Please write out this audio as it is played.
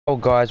Oh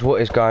guys,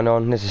 what is going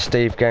on? This is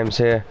Steve Games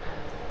here,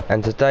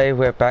 and today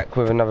we're back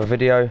with another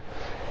video.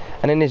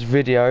 And in this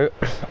video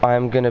I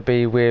am going to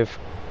be with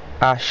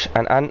Ash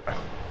and Ant.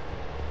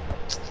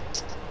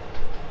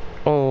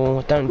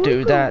 Oh, don't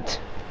do that.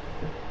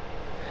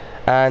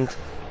 And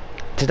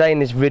today in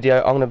this video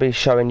I'm going to be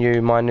showing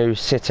you my new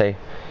city,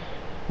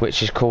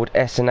 which is called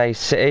S&A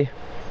City.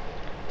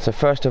 So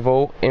first of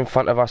all, in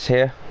front of us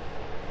here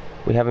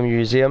we have a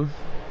museum,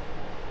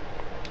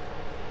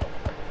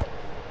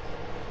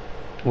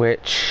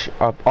 which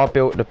I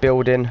built the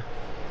building.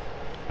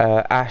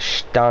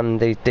 Ash done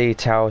the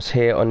details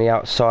here on the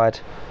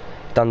outside,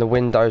 done the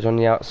windows on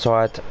the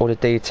outside, all the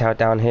detail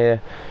down here.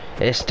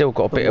 It's still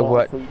got a bit of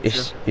work.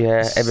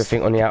 Yeah,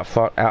 everything on the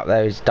out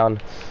there is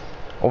done.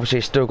 Obviously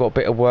it's still got a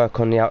bit of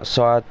work on the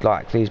outside,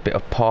 like these bit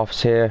of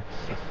paths here,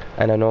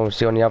 and then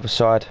obviously on the other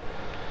side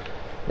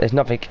there's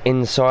nothing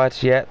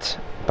inside yet,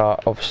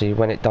 but obviously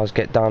when it does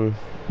get done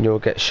you'll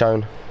get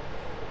shown.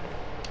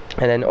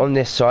 And then on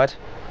this side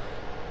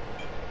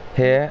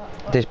here,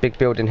 this big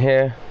building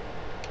here,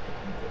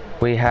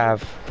 we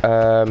have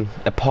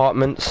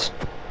apartments.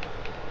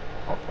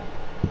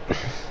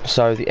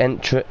 So the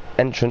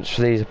entrance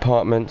for these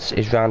apartments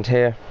is round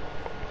here,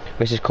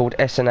 which is called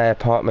S&A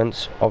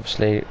Apartments.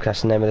 Obviously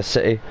that's the name of the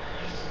city,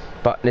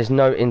 but there's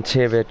no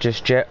interior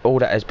just yet. All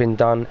that has been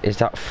done is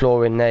that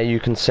floor in there you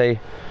can see,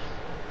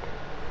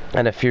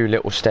 and a few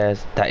little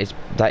stairs. That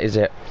is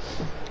it.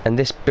 And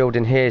this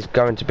building here is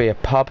going to be a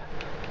pub,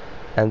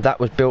 and that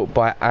was built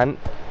by Ant.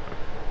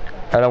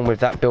 Along with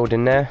that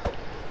building there,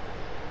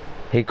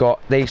 he got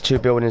these two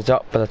buildings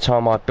up by the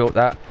time I built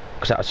that,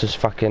 because that was just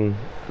fucking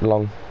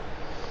long.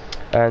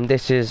 And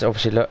this is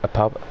obviously, look, a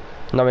pub.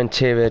 No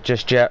interior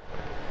just yet,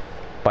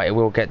 but it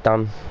will get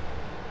done,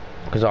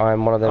 because I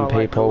am one of them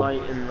people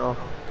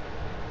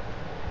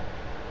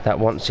that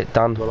wants it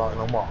done.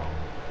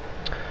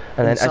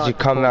 And then as you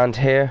come around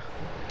here,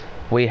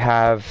 we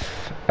have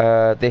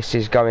this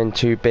is going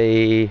to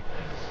be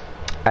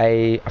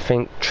I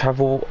think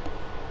travel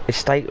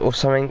estate or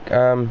something,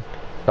 like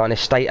an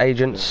estate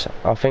agents,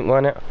 I think,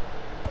 wasn't it?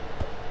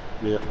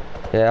 Yeah.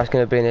 Yeah, that's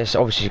going to be in this.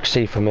 Obviously you can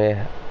see from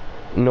here,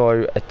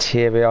 no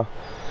interior.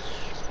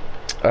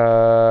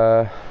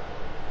 There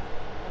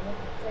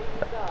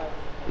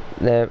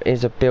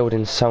is a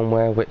building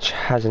somewhere which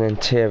has an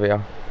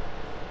interior.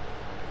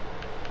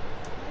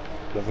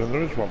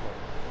 There is one.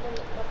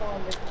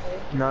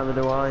 Neither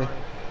do I.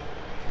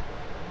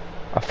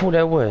 I thought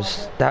there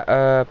was that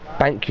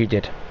bank you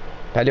did,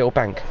 that little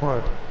bank.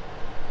 What?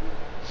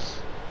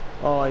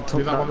 Oh, I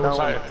took that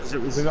down.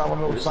 Is that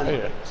one sat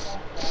here?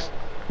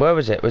 Where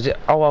was it? Was it?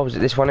 Oh, was it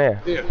this one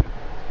here? Yeah.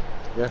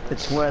 Yeah.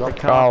 It's where the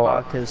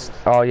car park is.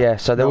 Oh yeah,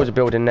 so there was a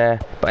building there,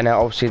 but now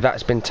obviously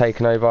that's been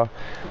taken over,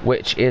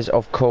 which is,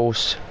 of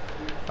course,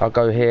 I'll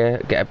go here,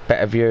 get a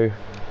better view,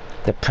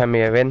 the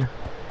Premier Inn,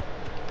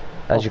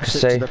 as you can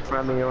see. The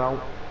Premier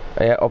out.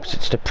 Yeah,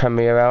 opposite to the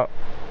Premier out.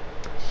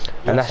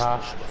 And Yes,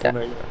 that's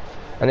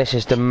and this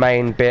is the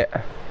main bit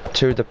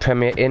to the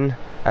Premier Inn,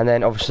 and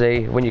then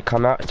obviously when you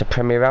come out it's the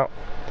Premier out.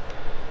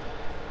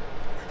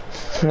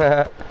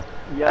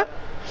 Yeah.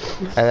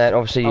 And then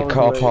obviously your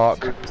car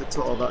park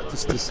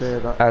just to say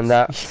that. and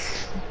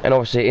and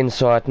obviously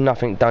inside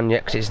nothing done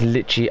yet, because it's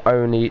literally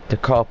only the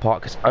car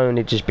park has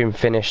only just been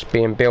finished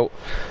being built,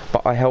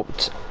 but I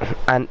helped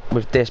Ant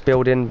with this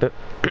building, but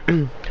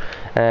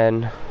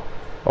and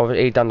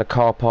obviously he done the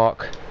car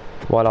park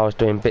while I was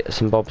doing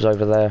bits and bobs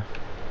over there.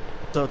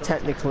 So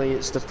technically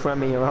it's the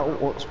Premier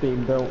out what's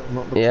being built,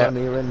 not the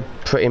Premier Inn.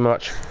 Pretty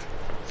much.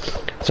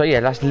 So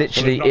yeah, that's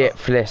literally it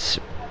for this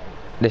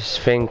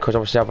thing, because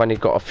obviously I've only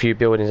got a few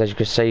buildings, as you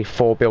can see,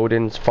 4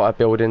 buildings, 5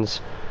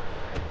 buildings,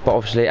 but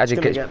obviously as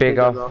it gets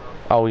bigger,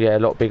 oh yeah, a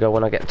lot bigger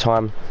when I get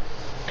time.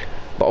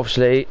 But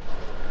obviously,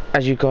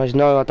 as you guys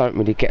know, I don't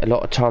really get a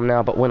lot of time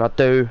now, but when I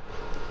do,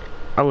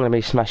 I'm going to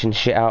be smashing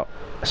shit out,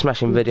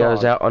 smashing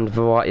videos out on a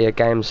variety of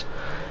games,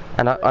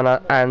 and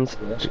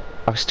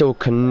I still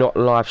cannot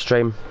live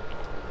stream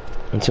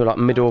until like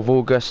middle of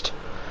August.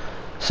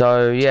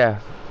 So yeah,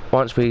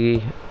 once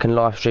we can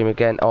live stream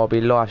again, I'll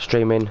be live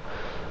streaming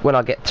when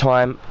I get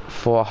time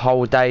for a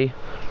whole day,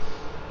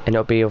 and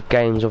it'll be of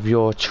games of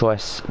your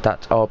choice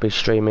that I'll be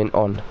streaming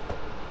on.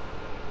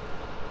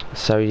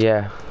 So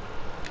yeah,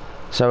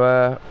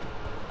 so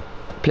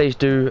please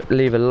do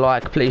leave a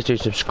like, please do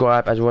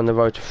subscribe, as we're on the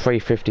road to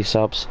 350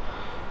 subs,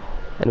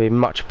 and it'll be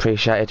much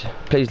appreciated.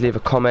 Please leave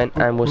a comment,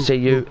 and we'll see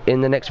you in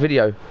the next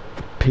video.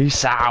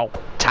 Peace out.